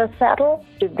off the saddle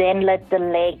to then let the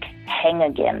leg hang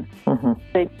again. Mm-hmm.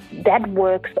 So that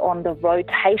works on the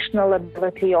rotational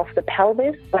ability of the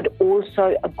pelvis, but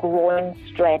also a groin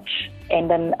stretch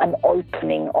and an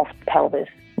opening of the pelvis.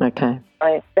 Okay.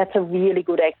 So that's a really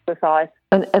good exercise.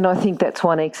 And I think that's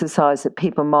one exercise that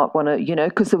people might want to,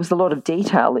 because there was a lot of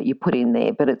detail that you put in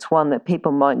there, but it's one that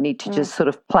people might need to just sort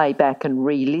of play back and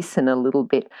re-listen a little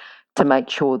bit to make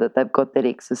sure that they've got that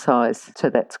exercise. So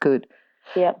that's good.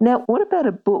 Yeah. Now, what about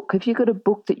a book? Have you got a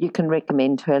book that you can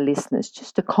recommend to our listeners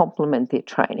just to complement their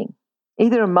training?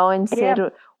 Either a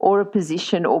mindset or a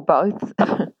position or both?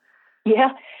 Yeah.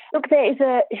 Look, there's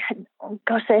a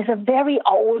very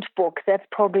old book that's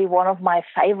probably one of my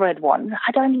favorite ones.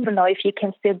 I don't even know if you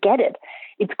can still get it.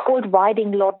 It's called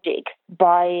Riding Logic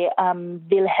by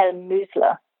Wilhelm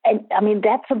Müßler. And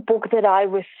that's a book that I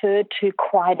refer to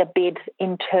quite a bit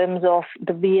in terms of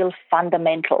the real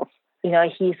fundamentals.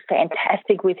 He's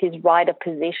fantastic with his rider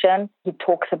position. He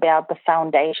talks about the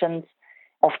foundations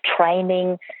of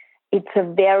training. It's a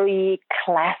very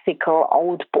classical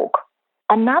old book.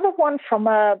 Another one from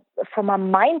a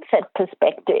mindset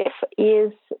perspective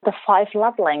is The 5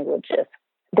 Love Languages.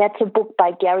 That's a book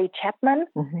by Gary Chapman,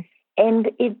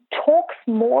 and it talks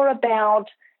more about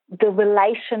the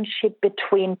relationship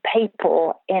between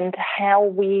people and how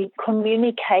we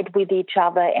communicate with each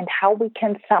other and how we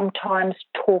can sometimes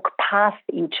talk past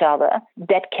each other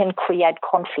that can create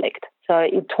conflict. So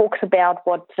it talks about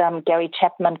what Gary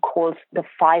Chapman calls the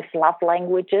 5 love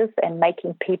languages and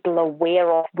making people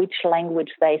aware of which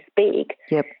language they speak,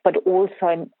 but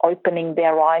also opening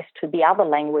their eyes to the other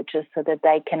languages so that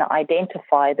they can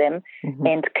identify them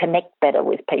and connect better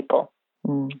with people.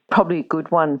 Probably a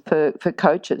good one for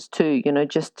coaches too,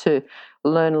 just to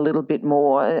learn a little bit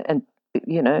more, and,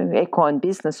 equine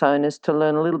business owners to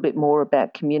learn a little bit more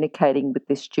about communicating with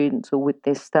their students or with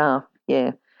their staff.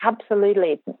 Yeah.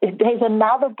 Absolutely. There's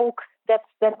another book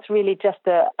that's really just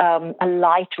a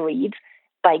light read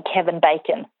by Kevin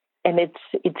Bacon, and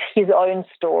it's his own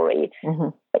story,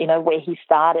 where he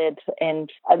started. And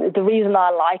the reason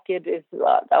I like it is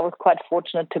I was quite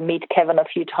fortunate to meet Kevin a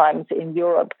few times in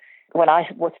Europe when I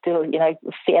was still,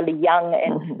 fairly young,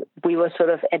 and we were sort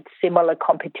of at similar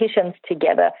competitions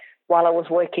together while I was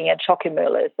working at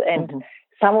Schockemöhlers. And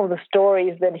some of the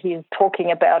stories that he's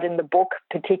talking about in the book,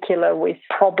 particular with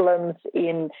problems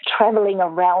in traveling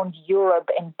around Europe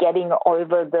and getting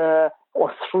over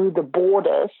or through the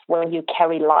borders where you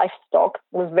carry livestock,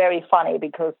 was very funny,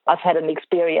 because I've had an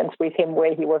experience with him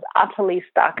where he was utterly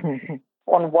stuck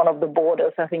on one of the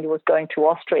borders. I think he was going to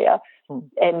Austria.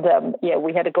 And,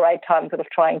 we had a great time sort of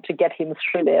trying to get him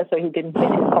through there so he didn't miss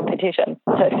his competition.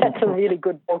 So that's a really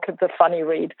good book. It's a funny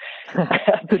read.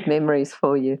 Good memories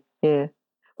for you, yeah.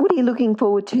 What are you looking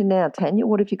forward to now, Tanya?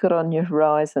 What have you got on your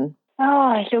horizon?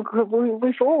 Oh, look,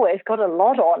 we've always got a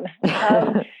lot on.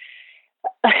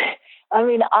 I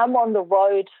mean, I'm on the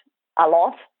road a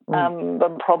lot,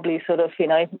 but probably sort of,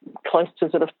 close to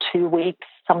sort of 2 weeks,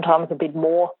 sometimes a bit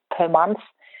more per month.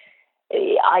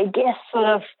 I guess sort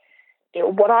of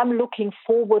what I'm looking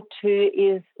forward to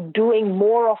is doing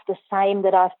more of the same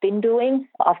that I've been doing.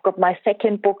 I've got my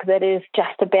second book that is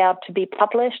just about to be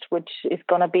published, which is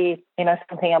going to be,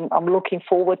 something I'm looking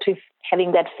forward to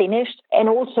having that finished, and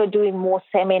also doing more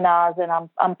seminars. And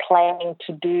I'm planning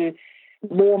to do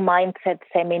more mindset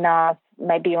seminars,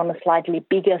 maybe on a slightly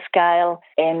bigger scale,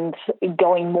 and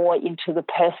going more into the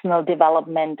personal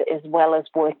development as well as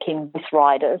working with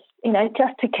riders,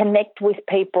 just to connect with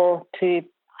people, to,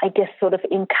 I guess, sort of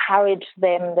encourage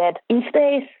them that if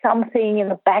there is something in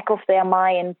the back of their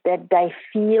mind that they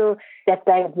feel that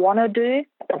they want to do,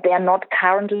 but they're not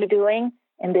currently doing,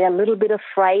 and they're a little bit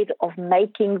afraid of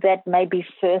making that maybe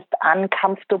first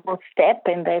uncomfortable step,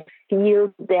 and they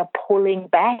feel they're pulling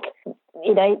back,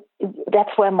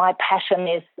 that's where my passion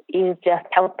is just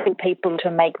helping people to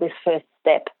make this first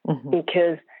step.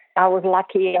 Because I was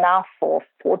lucky enough or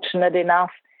fortunate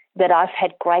enough that I've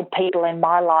had great people in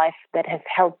my life that have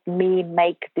helped me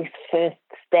make this first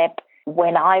step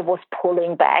when I was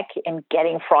pulling back and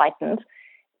getting frightened.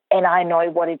 And I know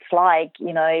what it's like,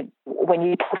 when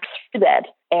you push through that,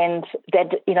 and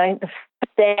that, the first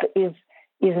step is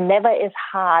never as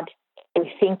hard as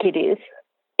you think it is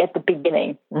at the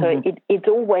beginning. So it's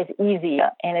always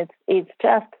easier, and it's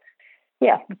just,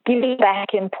 giving back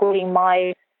and putting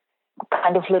my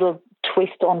kind of little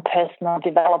twist on personal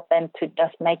development to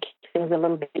just make things a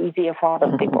little bit easier for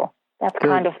other people. That's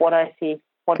kind of what I see,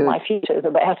 what my future is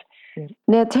about.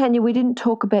 Now, Tanya, we didn't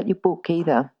talk about your book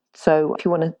either. So if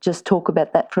you want to just talk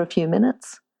about that for a few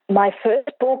minutes. My first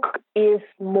book is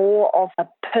more of a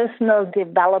personal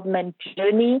development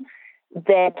journey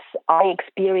that I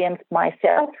experienced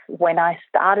myself when I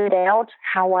started out,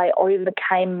 how I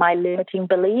overcame my limiting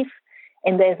belief,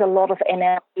 and there's a lot of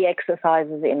NLP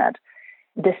exercises in it.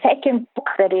 The second book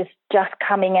that is just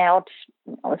coming out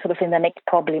sort of in the next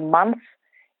probably month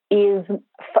is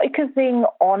focusing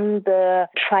on the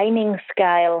training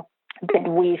scale that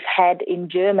we've had in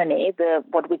Germany,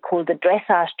 what we call the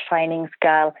dressage training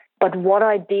scale. But what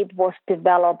I did was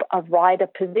develop a rider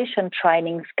position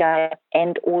training scale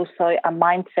and also a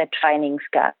mindset training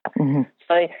scale.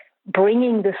 So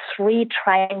bringing the 3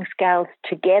 training scales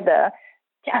together,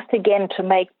 just again to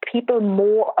make people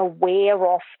more aware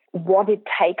of what it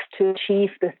takes to achieve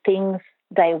the things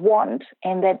they want,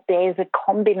 and that there's a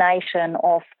combination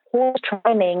of horse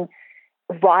training,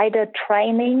 rider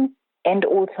training, and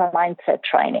also mindset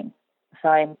training.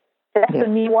 So that's a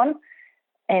new one.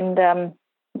 And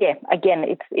again,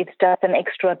 it's just an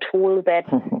extra tool that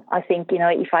I think,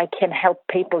 if I can help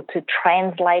people to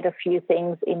translate a few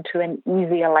things into an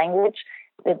easier language,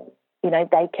 that,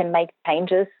 they can make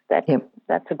changes, that's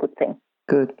a good thing.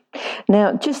 Good.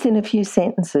 Now, just in a few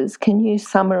sentences, can you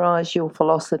summarise your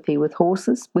philosophy with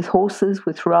horses,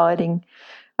 with riding,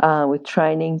 with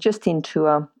training, just into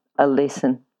a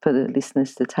lesson for the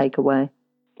listeners to take away?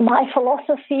 My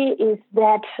philosophy is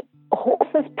that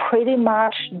horses pretty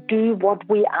much do what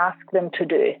we ask them to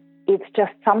do. It's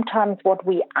just sometimes what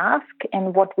we ask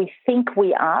and what we think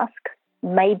we ask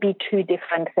may be two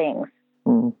different things.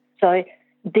 So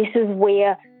this is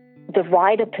where the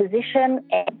rider position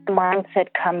and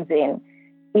mindset comes in.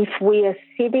 If we are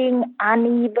sitting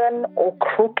uneven or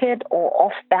crooked or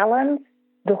off balance,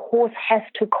 the horse has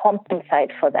to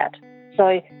compensate for that.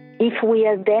 So if we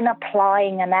are then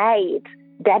applying an aid,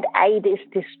 that aid is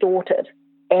distorted,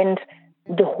 and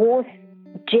the horse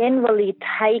generally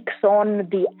takes on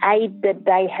the aid that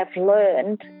they have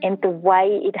learned and the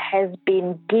way it has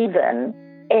been given,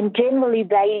 and generally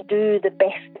they do the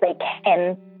best they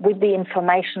can with the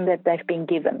information that they've been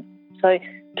given. So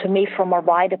to me, from a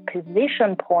rider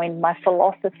position point, my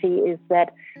philosophy is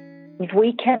that if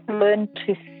we can learn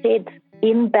to sit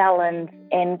in balance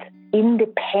and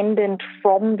independent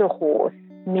from the horse,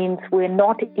 means we're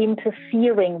not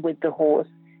interfering with the horse,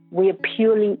 we're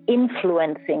purely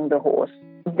influencing the horse,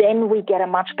 then we get a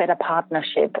much better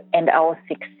partnership and our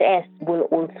success will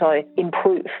also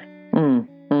improve.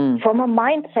 From a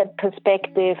mindset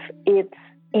perspective, it's,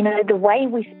 the way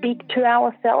we speak to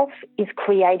ourselves is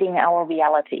creating our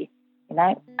reality.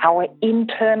 Our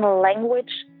internal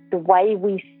language, the way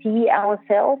we see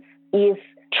ourselves is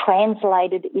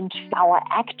translated into our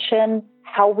action,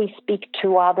 how we speak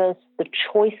to others, the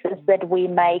choices that we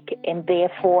make, and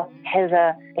therefore has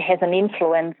an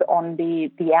influence on the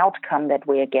outcome that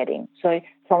we are getting. So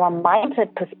from a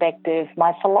mindset perspective,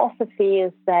 my philosophy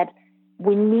is that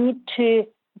we need to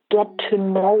get to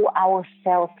know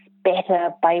ourselves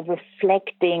better by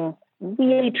reflecting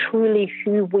really truly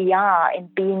who we are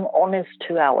and being honest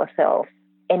to ourselves,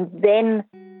 and then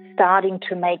starting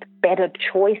to make better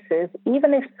choices,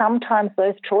 even if sometimes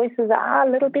those choices are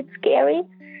a little bit scary.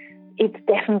 It's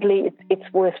definitely,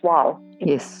 it's worthwhile.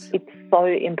 It's so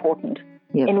important.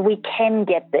 Yep. And we can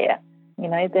get there.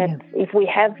 If we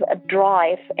have a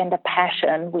drive and a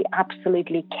passion, we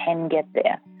absolutely can get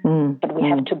there. But we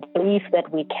have to believe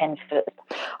that we can first.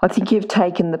 I think you've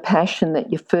taken the passion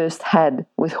that you first had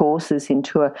with horses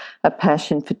into a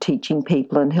passion for teaching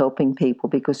people and helping people,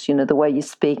 because, the way you're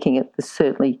speaking it is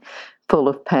certainly full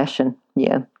of passion.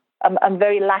 Yeah. I'm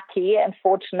very lucky and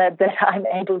fortunate that I'm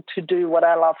able to do what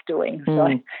I love doing. So,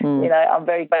 I'm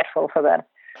very grateful for that.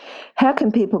 How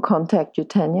can people contact you,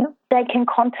 Tanya? They can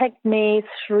contact me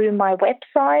through my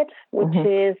website, which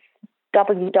is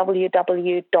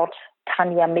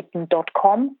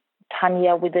www.tanyamitten.com.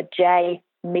 Tanya with a J,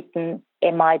 Mitten,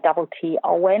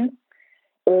 Mitton,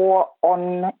 or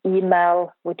on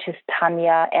email, which is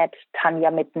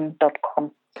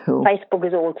tanya@tanyamitten.com. Cool. Facebook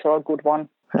is also a good one.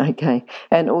 Okay.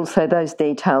 And also those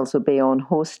details will be on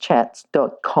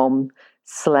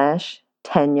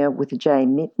horsechats.com/Tanya with a J,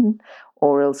 Mitten,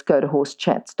 or else go to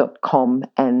horsechats.com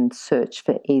and search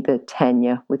for either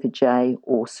Tanya with a J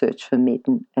or search for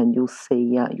Mitten, and you'll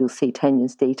see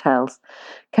Tanya's details.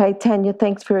 Okay, Tanya,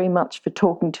 thanks very much for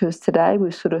talking to us today.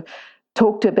 We've sort of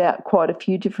talked about quite a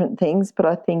few different things, but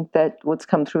I think that what's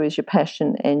come through is your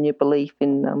passion and your belief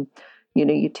in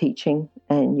your teaching,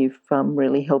 and you've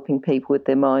really helping people with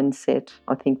their mindset.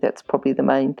 I think that's probably the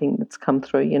main thing that's come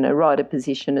through. Rider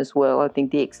position as well. I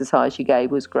think the exercise you gave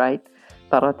was great,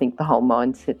 but I think the whole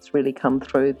mindset's really come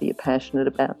through, that you're passionate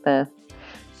about that.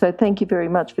 So thank you very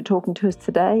much for talking to us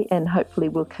today, and hopefully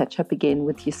we'll catch up again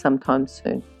with you sometime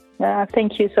soon.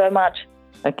 Thank you so much.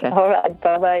 Okay. All right,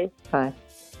 bye-bye. Bye.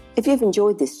 If you've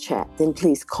enjoyed this chat, then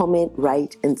please comment,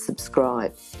 rate and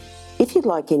subscribe. If you'd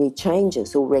like any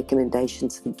changes or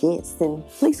recommendations for guests, then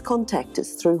please contact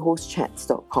us through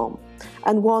horsechats.com.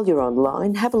 And while you're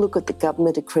online, have a look at the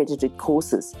government-accredited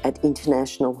courses at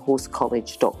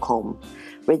internationalhorsecollege.com.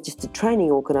 Registered Training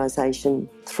Organisation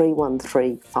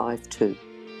 31352.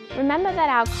 Remember that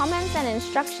our comments and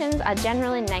instructions are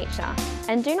general in nature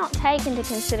and do not take into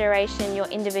consideration your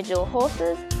individual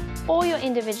horses or your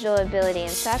individual ability and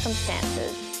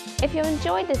circumstances. If you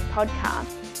enjoyed this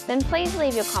podcast, then please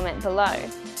leave your comment below.